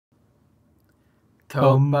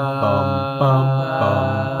Copa,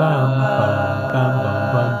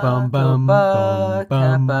 Copa,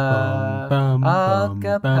 Kappa,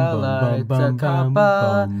 acapella, it's a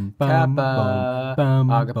Kappa, Kappa,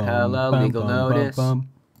 acapella, legal notice.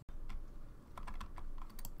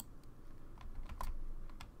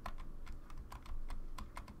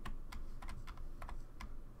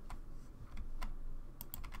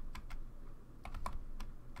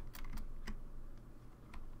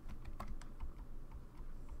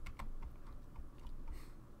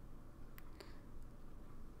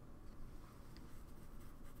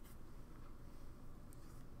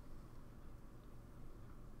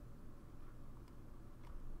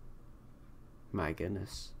 My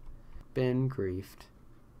goodness. Been griefed.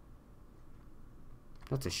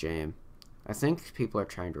 That's a shame. I think people are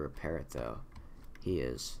trying to repair it though. He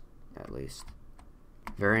is, at least.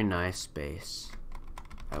 Very nice base,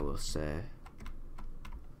 I will say.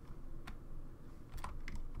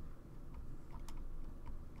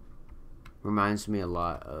 Reminds me a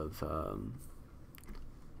lot of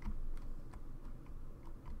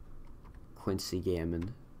Quincy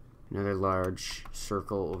Gammon. Another large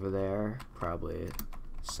circle over there. Probably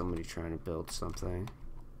somebody trying to build something.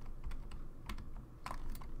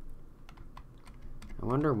 I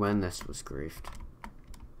wonder when this was griefed.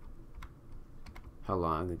 How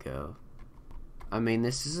long ago? I mean,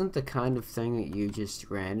 this isn't the kind of thing that you just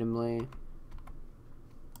randomly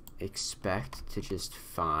expect to just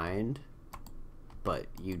find, but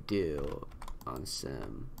you do on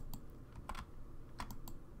Sim.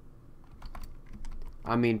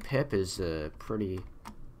 I mean, Pip is a pretty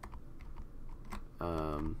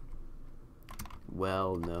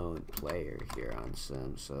well-known player here on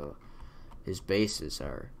Sim, so his bases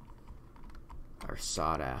are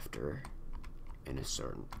sought after in a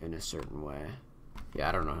certain way. Yeah,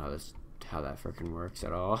 I don't know how that freaking works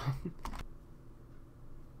at all.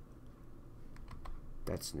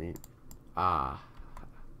 That's neat. Ah,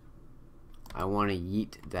 I want to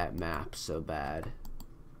yeet that map so bad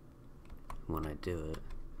when I do it.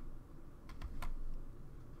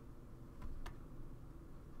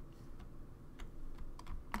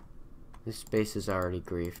 This space is already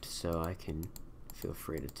griefed, so I can feel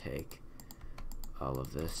free to take all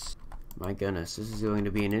of this. My goodness, this is going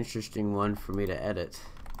to be an interesting one for me to edit.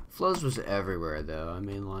 Flows was everywhere though. I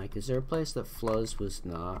mean, like, is there a place that Flows was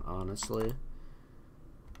not, honestly?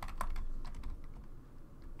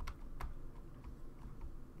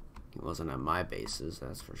 It wasn't at my bases,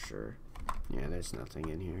 that's for sure. Yeah, there's nothing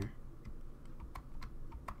in here.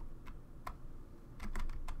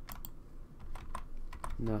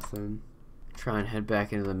 Nothing. Try and head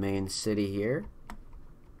back into the main city here.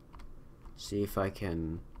 See if I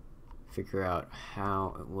can figure out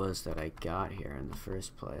how it was that I got here in the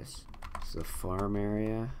first place. This is the farm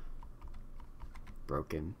area.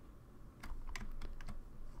 Broken.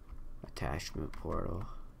 Attachment portal.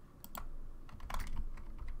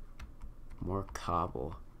 More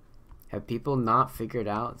cobble. Have people not figured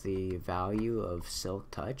out the value of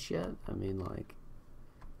Silk Touch yet? I mean, like,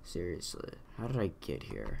 seriously, how did I get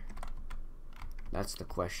here? That's the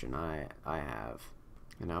question I have.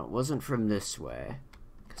 And now, it wasn't from this way,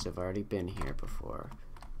 because I've already been here before.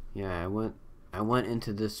 Yeah, I went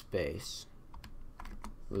into this base.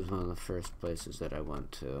 It was one of the first places that I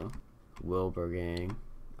went to. Wilbur gang.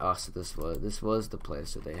 Oh, so this was the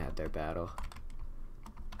place where they had their battle.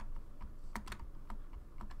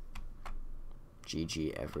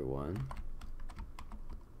 GG everyone.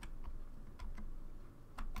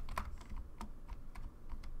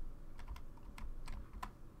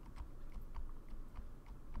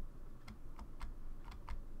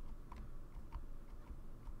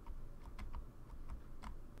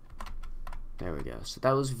 There we go. So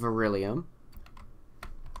that was Verillium.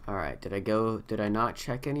 Alright, did I not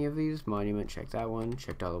check any of these? Monument, check that one.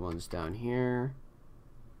 Checked all the ones down here.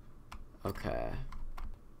 Okay.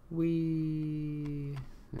 There we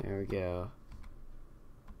go.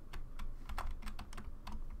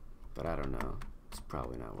 But I don't know. It's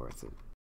probably not worth it.